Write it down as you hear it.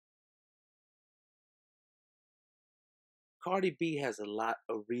Cardi B has a lot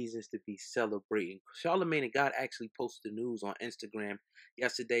of reasons to be celebrating. Charlamagne the God actually posted the news on Instagram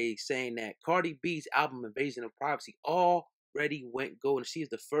yesterday saying that Cardi B's album Invasion of Privacy already went gold, and she is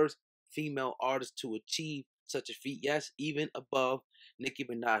the first female artist to achieve such a feat. Yes, even above Nicki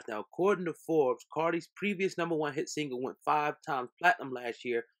Minaj. Now, according to Forbes, Cardi's previous #1 hit single went 5 times platinum last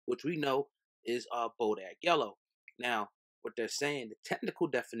year, which we know is Bodak Yellow. Now, what they're saying, the technical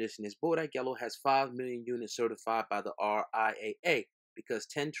definition is Bodak Yellow has 5 million units certified by the RIAA because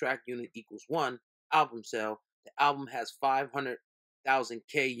 10 track unit equals 1 album sale. The album has 500,000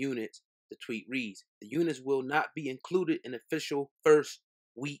 K units, the tweet reads. The units will not be included in official first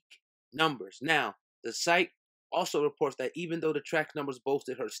week numbers. Now, the site also reports that even though the track numbers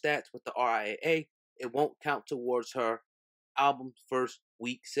boasted her stats with the RIAA, it won't count towards her album's first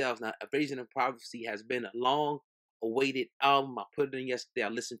week sales. Now, Invasion of Privacy has been a long awaited album. I put it in yesterday. I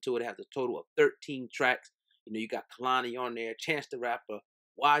listened to it. It has a total of 13 tracks. You know, you got Kalani on there, Chance the Rapper,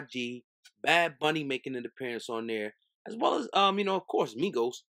 YG, Bad Bunny making an appearance on there, as well as of course,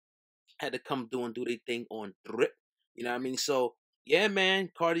 Migos had to come through and do their thing on Drip. You know what I mean? So yeah,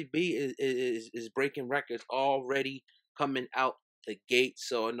 man, Cardi B is breaking records already coming out the gate.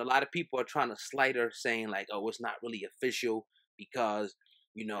 So, and a lot of people are trying to slight her, saying like, oh, it's not really official because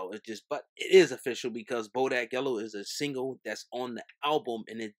it's just, but it is official because Bodak Yellow is a single that's on the album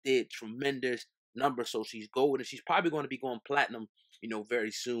and it did tremendous numbers. So she's gold and she's probably going to be going platinum,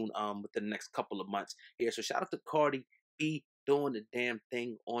 very soon, within the next couple of months here. So shout out to Cardi B doing the damn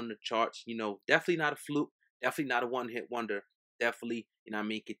thing on the charts. Definitely not a fluke, definitely not a one-hit wonder. Definitely,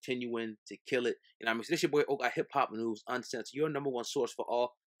 continuing to kill it. So this your boy O got Hip Hop News Uncensored, your #1 source for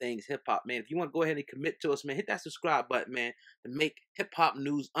all things hip hop, man. If you want to go ahead and commit to us, man, hit that subscribe button, man, to make Hip Hop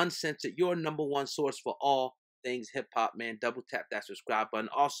News Uncensored your #1 source for all things hip hop, man. Double tap that subscribe button.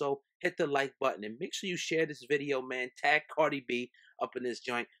 Also, hit the like button and make sure you share this video, man. Tag Cardi B up in this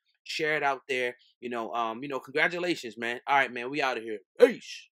joint. Share it out there. Congratulations, man. All right, man. We out of here.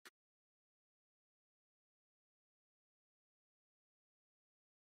 Peace.